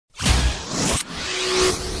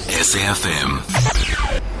SAFM.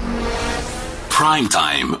 Prime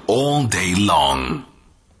time all day long.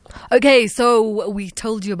 Okay, so we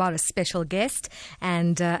told you about a special guest,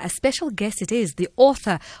 and a special guest it is, the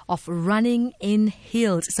author of Running in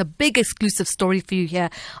Heels. It's a big exclusive story for you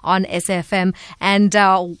here on SAFM. And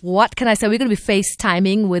what can I say? We're going to be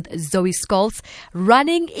FaceTiming with Zoë Scholtz,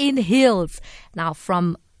 Running in Heels. Now,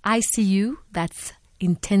 from ICU, that's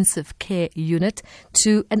intensive care unit,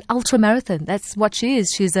 to an ultramarathon. That's what she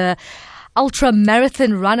is. She's a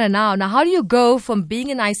ultramarathon runner now. Now, how do you go from being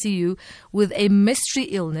in ICU with a mystery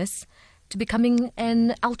illness to becoming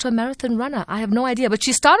an ultramarathon runner? I have no idea. But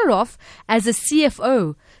she started off as a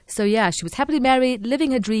CFO. So, yeah, she was happily married, living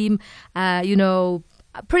her dream,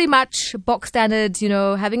 pretty much box standard,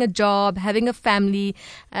 having a job, having a family,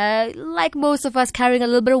 like most of us, carrying a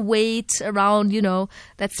little bit of weight around,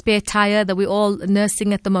 that spare tire that we're all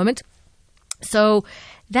nursing at the moment. So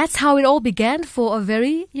that's how it all began for a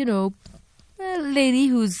very, lady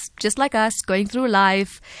who's just like us, going through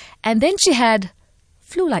life. And then she had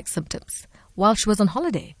flu-like symptoms while she was on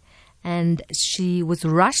holiday. And she was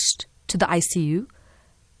rushed to the ICU.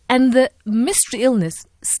 And the mystery illness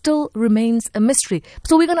still remains a mystery.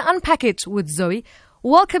 So we're going to unpack it with Zoë.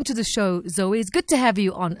 Welcome to the show, Zoë. It's good to have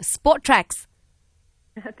you on Sport Tracks.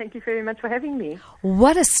 Thank you very much for having me.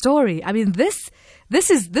 What a story. I mean, this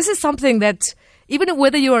is something that, even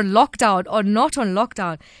whether you're on lockdown or not on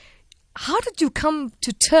lockdown, how did you come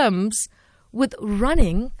to terms with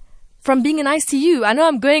running from being in ICU? I know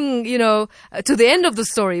I'm going, to the end of the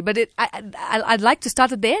story, but I'd like to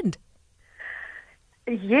start at the end.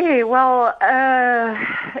 Yeah, well,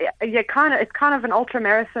 it's kind of an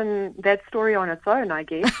ultramarathon, that story on its own, I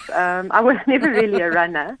guess. I was never really a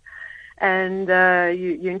runner, and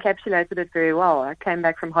you encapsulated it very well. I came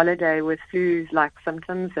back from holiday with flu-like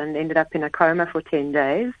symptoms and ended up in a coma for 10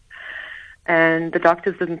 days. And the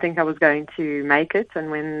doctors didn't think I was going to make it, and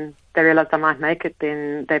when they realized I might make it,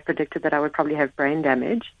 then they predicted that I would probably have brain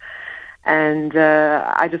damage. And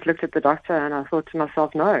I just looked at the doctor and I thought to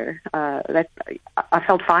myself, no, I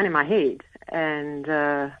felt fine in my head. And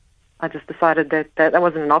I just decided that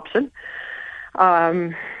wasn't an option.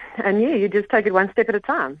 And yeah, you just take it one step at a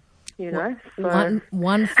time, So.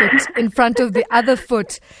 One foot in front of the other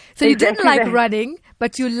foot. So you Exactly didn't like that. running,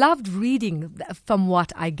 but you loved reading, from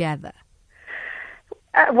what I gather.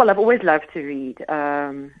 Well, I've always loved to read.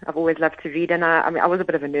 And I was a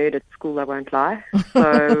bit of a nerd at school, I won't lie.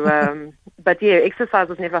 So, but yeah, exercise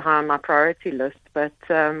was never high on my priority list. But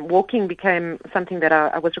walking became something that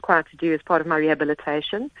I was required to do as part of my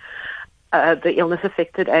rehabilitation. The illness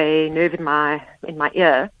affected a nerve in my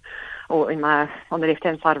ear, or on the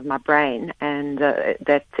left-hand side of my brain, and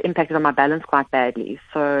that impacted on my balance quite badly.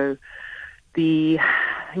 So, the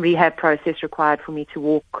rehab process required for me to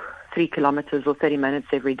walk 3 kilometers or 30 minutes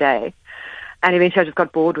every day. And eventually I just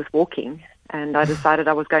got bored with walking, and I decided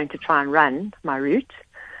I was going to try and run my route,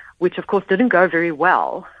 which of course didn't go very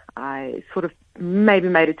well. I sort of maybe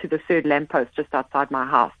made it to the third lamppost just outside my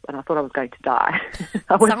house, and I thought I was going to die.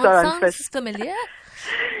 I was so unfit. Sounds familiar.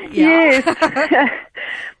 Yes.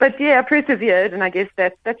 But yeah, I persevered, and I guess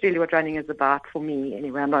that's really what running is about for me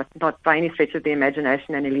anyway. I'm not by any stretch of the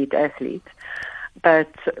imagination an elite athlete, but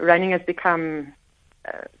running has become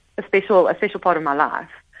a special part of my life,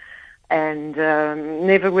 and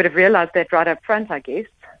never would have realized that right up front, I guess.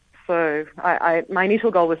 So my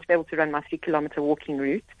initial goal was to be able to run my 3-kilometer walking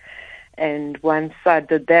route, and once I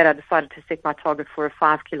did that, I decided to set my target for a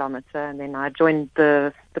 5-kilometer, and then I joined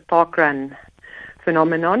the park run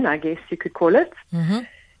phenomenon, I guess you could call it. Mm-hmm.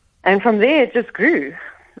 And from there it just grew.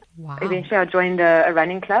 Wow. Eventually I joined a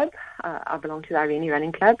running club. I belong to the Irene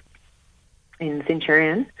running club in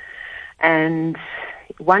Centurion, and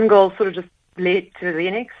one goal sort of just led to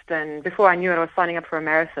the next, and before I knew it, I was signing up for a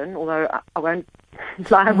marathon. Although I won't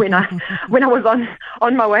lie, when I was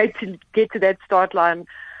on my way to get to that start line,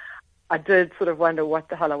 I did sort of wonder what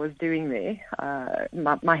the hell I was doing there.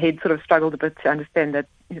 My head sort of struggled a bit to understand that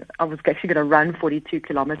I was actually going to run 42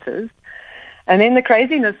 kilometers. And then the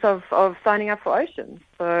craziness of signing up for Oceans.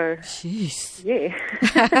 So, jeez. Yeah.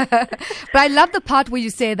 But I love the part where you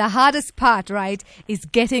say the hardest part, right, is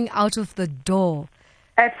getting out of the door.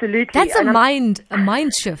 Absolutely. That's a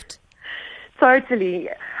mind shift. Totally.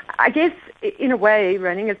 I guess, in a way,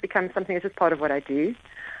 running has become something that's just part of what I do.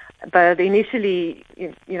 But initially,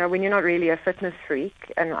 when you're not really a fitness freak,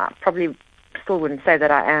 and I probably still wouldn't say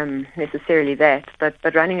that I am necessarily that, but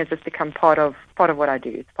running has just become part of what I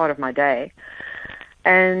do. It's part of my day.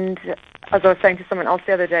 And as I was saying to someone else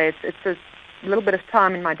the other day, it's just a little bit of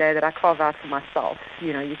time in my day that I carve out for myself.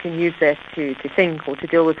 You can use that to think or to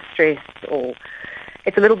deal with stress, or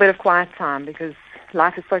it's a little bit of quiet time, because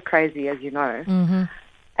life is so crazy, as you know. Mm-hmm.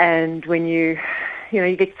 And when you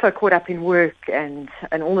get so caught up in work and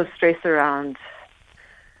all the stress around,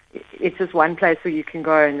 it's just one place where you can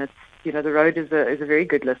go, and it's, the road is a very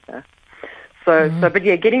good listener. But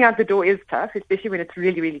yeah, getting out the door is tough, especially when it's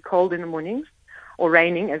really, really cold in the mornings or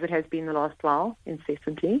raining, as it has been the last while,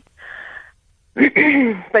 incessantly.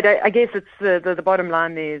 But I guess it's the bottom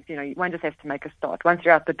line there is, one just has to make a start. Once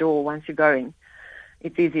you're out the door, once you're going,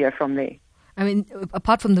 it's easier from there. I mean,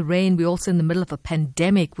 apart from the rain, we're also in the middle of a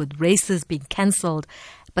pandemic with races being cancelled.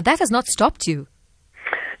 But that has not stopped you.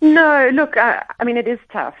 No, look, I mean, it is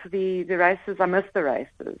tough. The races, I miss the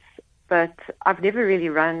races. But I've never really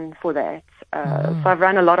run for that. So I've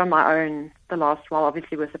run a lot on my own the last while,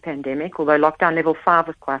 obviously with the pandemic, although lockdown level 5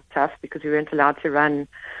 was quite tough because we weren't allowed to run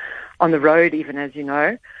on the road even, as you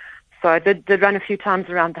know. So I did run a few times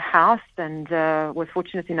around the house and was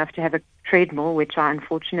fortunate enough to have a treadmill, which I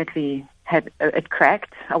unfortunately had it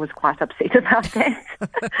cracked. I was quite upset about that.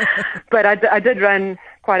 But I did run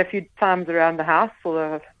quite a few times around the house,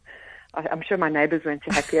 although I'm sure my neighbours weren't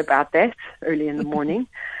too happy about that early in the morning.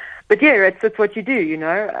 But yeah, it's what you do,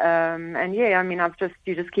 and yeah, I mean,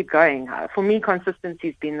 you just keep going. For me,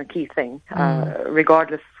 consistency's been the key thing,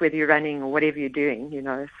 regardless whether you're running or whatever you're doing,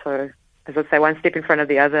 So, as I say, one step in front of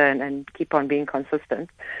the other and keep on being consistent.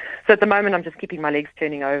 So at the moment, I'm just keeping my legs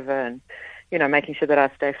turning over and, making sure that I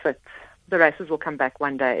stay fit. The races will come back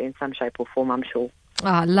one day in some shape or form, I'm sure.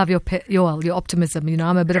 I love your optimism.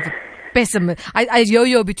 I'm a bit of a pessimist. I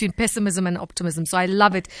yo-yo between pessimism and optimism. So I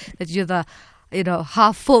love it that you're the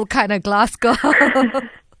half full kind of glass girl.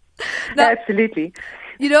 Now, absolutely.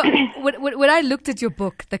 When I looked at your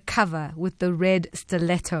book, the cover with the red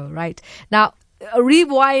stiletto, right? Now,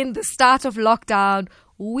 rewind the start of lockdown.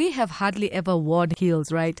 We have hardly ever worn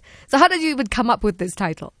heels, right? So how did you even come up with this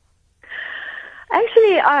title?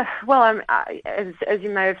 Actually, as you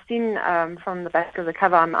may have seen from the back of the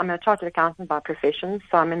cover, I'm a chartered accountant by profession,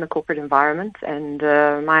 so I'm in the corporate environment, and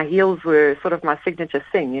my heels were sort of my signature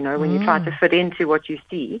thing, when you try to fit into what you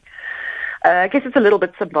see. I guess it's a little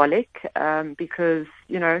bit symbolic because,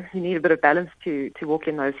 you need a bit of balance to walk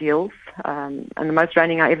in those heels. And the most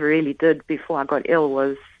running I ever really did before I got ill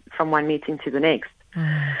was from one meeting to the next.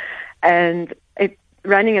 And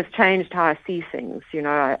running has changed how I see things.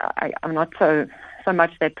 I'm not so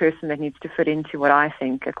much that person that needs to fit into what I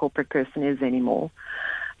think a corporate person is anymore.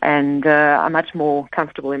 And I'm much more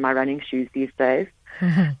comfortable in my running shoes these days.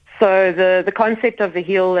 Mm-hmm. So the concept of the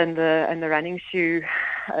heel and the running shoe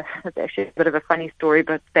is actually a bit of a funny story,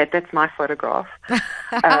 but that's my photograph. So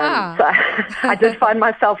I did find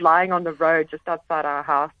myself lying on the road just outside our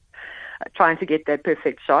house trying to get that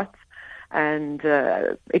perfect shot. And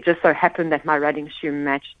it just so happened that my running shoe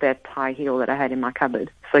matched that high heel that I had in my cupboard.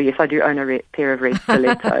 So yes, I do own a pair of red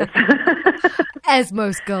stilettos. As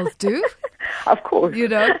most girls do. Of course.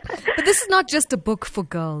 But this is not just a book for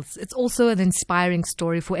girls. It's also an inspiring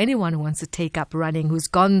story for anyone who wants to take up running, who's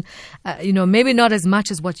gone, maybe not as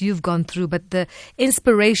much as what you've gone through, but the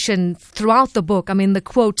inspiration throughout the book. I mean, the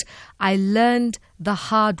quote, "I learned the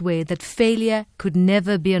hard way that failure could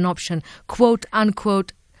never be an option," quote,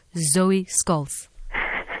 unquote, Zoë Scholtz.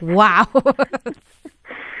 Wow.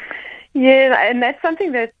 Yeah, and that's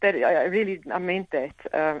something that I meant that.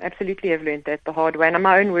 Absolutely, I've learned that the hard way. And I'm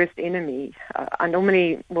my own worst enemy. I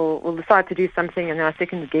normally will decide to do something and then I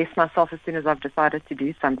second guess myself as soon as I've decided to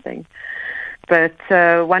do something. But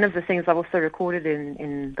one of the things I've also recorded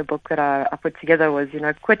in the book that I put together was,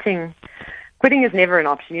 quitting is never an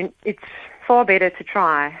option. It's far better to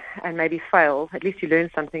try and maybe fail. At least you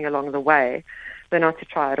learn something along the way than not to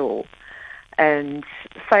try at all. And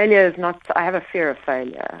failure is not, I have a fear of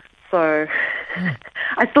failure. So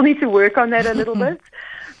I still need to work on that a little bit.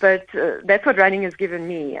 But that's what running has given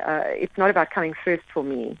me. It's not about coming first for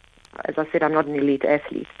me. As I said, I'm not an elite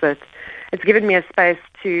athlete, but it's given me a space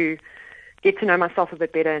to get to know myself a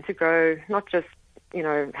bit better and to grow, not just,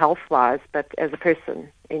 health-wise, but as a person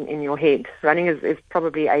in your head. Running is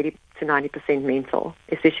probably 80 to 90% mental,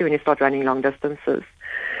 especially when you start running long distances.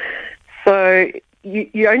 So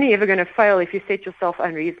you're only ever going to fail if you set yourself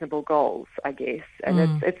unreasonable goals, I guess.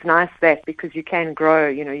 And it's nice that because you can grow,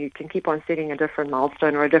 you can keep on setting a different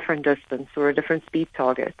milestone or a different distance or a different speed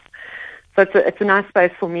target. So it's a nice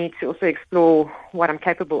space for me to also explore what I'm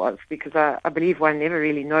capable of because I believe one never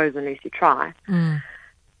really knows unless you try.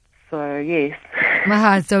 So, yes.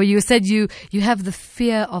 So you said you have the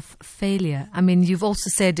fear of failure. I mean, you've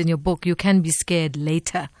also said in your book you can be scared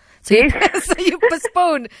later. So, yes. So you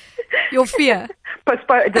postpone your fear.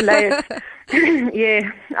 Delay it.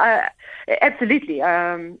 Yeah. Absolutely.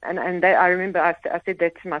 And that, I remember I said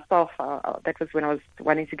that to myself. That was when I was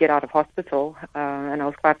wanting to get out of hospital, and I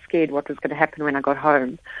was quite scared what was going to happen when I got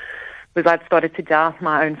home, because I'd started to doubt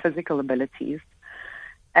my own physical abilities.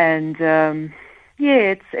 And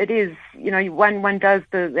it is. One does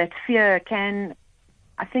that fear can,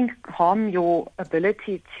 I think, harm your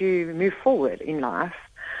ability to move forward in life.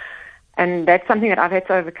 And that's something that I've had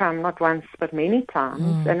to overcome not once but many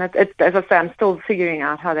times. And it's, as I say, I'm still figuring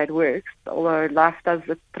out how that works. Although life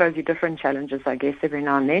it throws you different challenges, I guess, every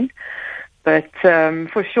now and then. But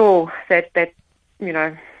for sure, that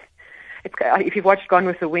if you've watched Gone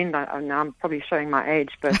with the Wind, now I'm probably showing my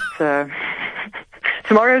age, but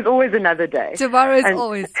tomorrow is always another day. Tomorrow is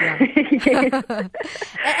always, yeah. Yes.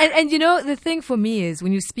 And the thing for me is,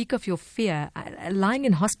 when you speak of your fear, lying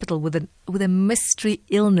in hospital with a mystery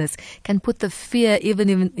illness can put the fear even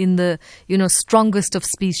in the strongest of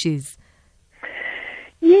species.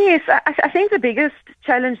 Yes, I think the biggest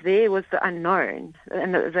challenge there was the unknown,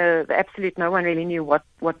 and the absolute no one really knew what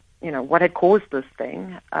had caused this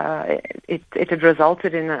thing. It had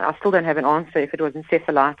resulted in, I still don't have an answer if it was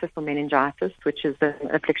encephalitis or meningitis, which is an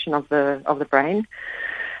affliction of the brain.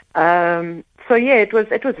 So yeah, it was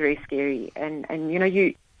very scary, and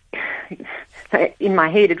you in my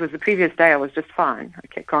head it was the previous day I was just fine.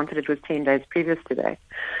 Okay, granted it was 10 days previous to that,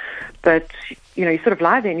 but you sort of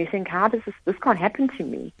lie there and you think, how does this can't happen to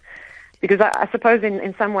me? Because I suppose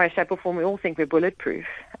in some way, shape or form, we all think we're bulletproof,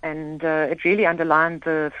 and it really underlined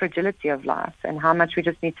the fragility of life and how much we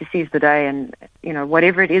just need to seize the day, and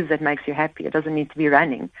whatever it is that makes you happy. It doesn't need to be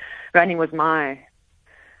running. Running was my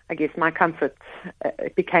comfort.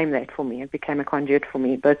 It became that for me. It became a conduit for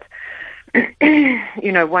me. But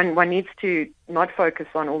one needs to not focus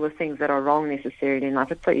on all the things that are wrong necessarily in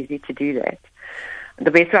life. It's so easy to do that. The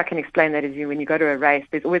best way I can explain that is when you go to a race,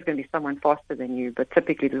 there's always going to be someone faster than you, but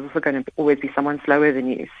typically there's also going to always be someone slower than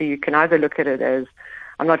you. So you can either look at it as,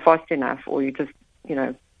 I'm not fast enough, or you just,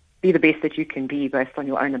 be the best that you can be based on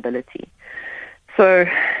your own ability. So,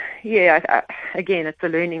 yeah, again, it's a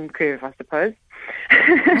learning curve, I suppose.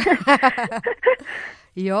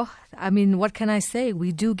 Yo, what can I say?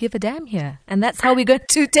 We do give a damn here. And that's how we're going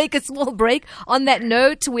to take a small break. On that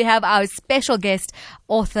note, we have our special guest,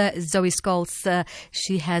 author Zoë Scholtz.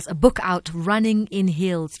 She has a book out, Running in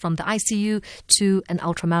Heels, from the ICU to an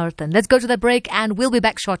ultramarathon. Let's go to the break and we'll be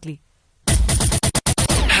back shortly.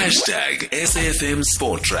 #SAFM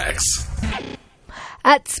Sport Tracks.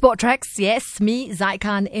 At Sport Tracks, yes, me,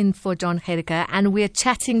 Zaikan, in for John Gericke, and we're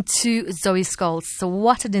chatting to Zoë Scholtz. So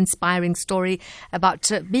what an inspiring story about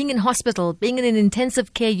being in hospital, being in an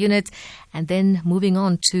intensive care unit, and then moving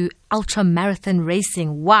on to ultramarathon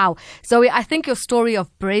racing. Wow. Zoë, I think your story of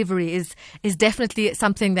bravery is definitely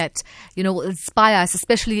something that, will inspire us,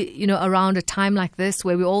 especially, around a time like this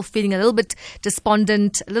where we're all feeling a little bit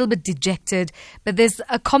despondent, a little bit dejected. But there's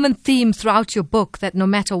a common theme throughout your book that no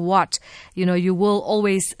matter what, you will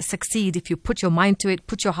always succeed if you put your mind to it,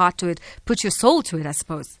 put your heart to it, put your soul to it, I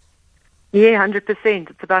suppose. Yeah, 100%.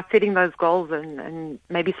 It's about setting those goals and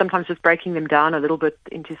maybe sometimes just breaking them down a little bit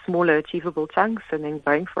into smaller, achievable chunks and then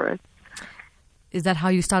going for it. Is that how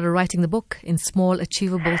you started writing the book, in small,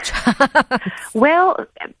 achievable chunks? Well,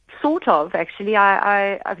 sort of, actually.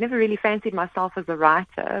 I've never really fancied myself as a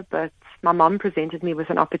writer, but my mom presented me with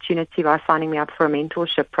an opportunity by signing me up for a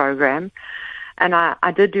mentorship program. And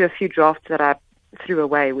I did do a few drafts that I threw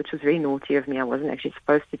away, which was very naughty of me. I wasn't actually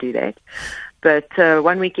supposed to do that. But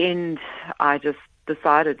one weekend, I just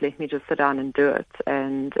decided, let me just sit down and do it.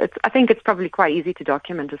 And I think it's probably quite easy to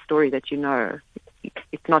document a story that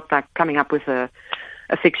It's not like coming up with a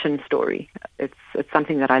fiction story. It's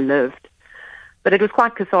something that I lived. But it was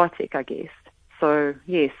quite cathartic, I guess. So,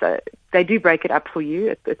 yes, they do break it up for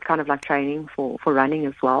you. It's kind of like training for running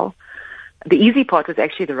as well. The easy part was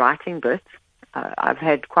actually the writing bit. I've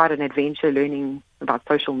had quite an adventure learning about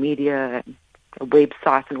social media and a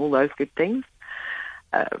website and all those good things.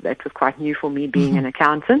 That was quite new for me, being an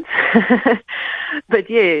accountant. But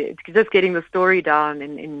yeah, just getting the story down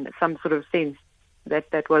in some sort of sense,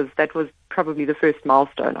 that was probably the first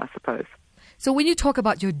milestone, I suppose. So when you talk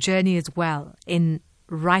about your journey as well in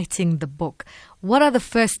writing the book, what are the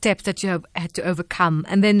first steps that you have had to overcome?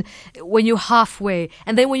 And then when you're halfway,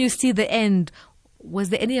 and then when you see the end, was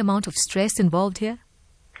there any amount of stress involved here?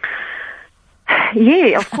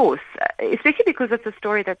 Yeah, of course, especially because it's a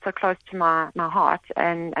story that's so close to my heart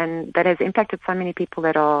and that has impacted so many people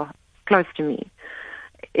that are close to me.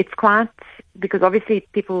 It's quite, because obviously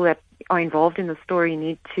people that are involved in the story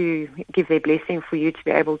need to give their blessing for you to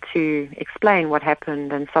be able to explain what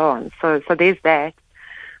happened and so on. So there's that.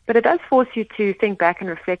 But it does force you to think back and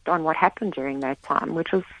reflect on what happened during that time,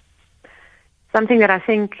 which was something that I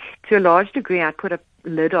think to a large degree I put a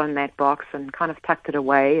lid on that box and kind of tucked it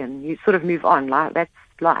away, and you sort of move on. Like, that's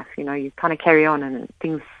life, you kind of carry on, and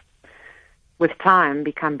things with time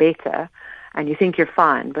become better and you think you're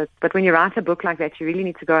fine. But when you write a book like that, you really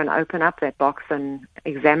need to go and open up that box and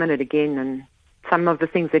examine it again, and some of the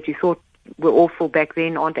things that you thought were awful back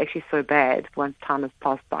then aren't actually so bad once time has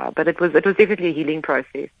passed by. But it was definitely a healing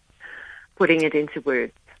process, putting it into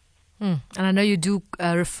words. And I know you do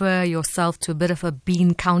refer yourself to a bit of a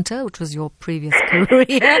bean counter, which was your previous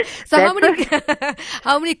career. So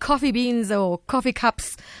how many coffee beans or coffee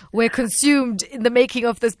cups were consumed in the making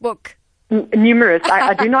of this book? Numerous.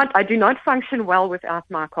 I do not function well without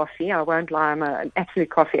my coffee. I won't lie, I'm an absolute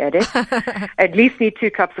coffee addict. At least need 2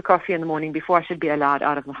 cups of coffee in the morning before I should be allowed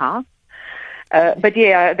out of the house. But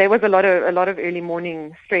yeah, there was a lot of early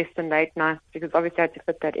morning stress and late nights, because obviously I had to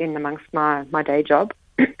fit that in amongst my day job.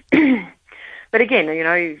 But again,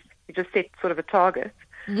 you just set sort of a target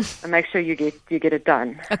and make sure you get it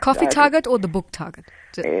done. A coffee target or the book target?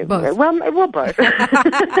 Both. Well, both.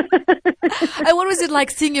 And what was it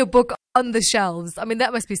like seeing your book on the shelves? I mean,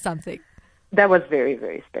 that must be something. That was very,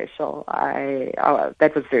 very special.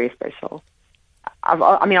 That was very special. I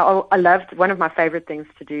loved, one of my favorite things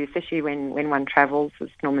to do, especially when one travels, is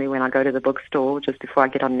normally when I go to the bookstore just before I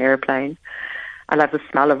get on an airplane. I love the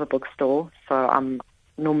smell of a bookstore, so I'm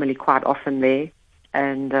normally quite often there.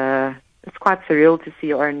 And it's quite surreal to see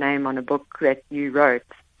your own name on a book that you wrote,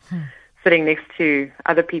 sitting next to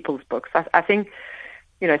other people's books. I think,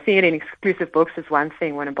 seeing it in exclusive books is one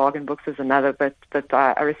thing, when in bargain books is another, but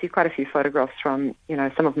I received quite a few photographs from,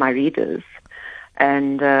 some of my readers.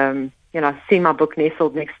 And, seeing my book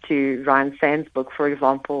nestled next to Ryan Sand's book, for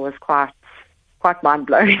example, was quite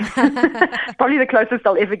mind-blowing. Probably the closest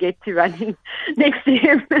I'll ever get to running next to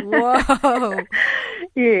him. Whoa.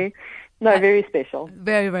 Yeah. No, very special.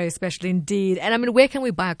 Very, very special indeed. And I mean, where can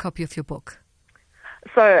we buy a copy of your book?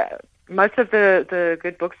 So most of the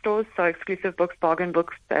good bookstores, so exclusive books, bargain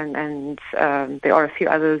books, and there are a few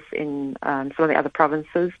others in some of the other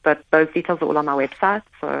provinces, but those details are all on my website,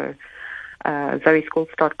 so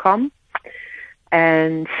zoescholtz.com.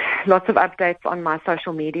 And lots of updates on my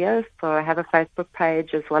social media. So I have a Facebook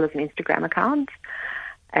page as well as an Instagram account.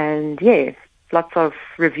 And yeah, lots of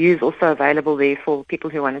reviews also available there for people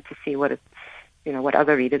who wanted to see what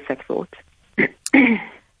other readers have thought.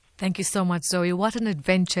 Thank you so much, Zoe. What an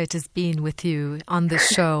adventure it has been with you on the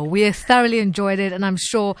show. We have thoroughly enjoyed it, and I'm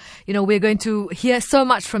sure, we're going to hear so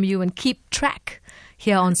much from you and keep track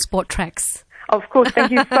here on Sport Tracks. Of course.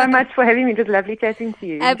 Thank you so much for having me. It was lovely chatting to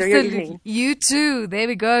you. Absolutely. Enjoy your evening. You too. There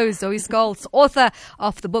we go. Zoë Scholtz, author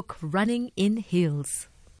of the book Running in Heels.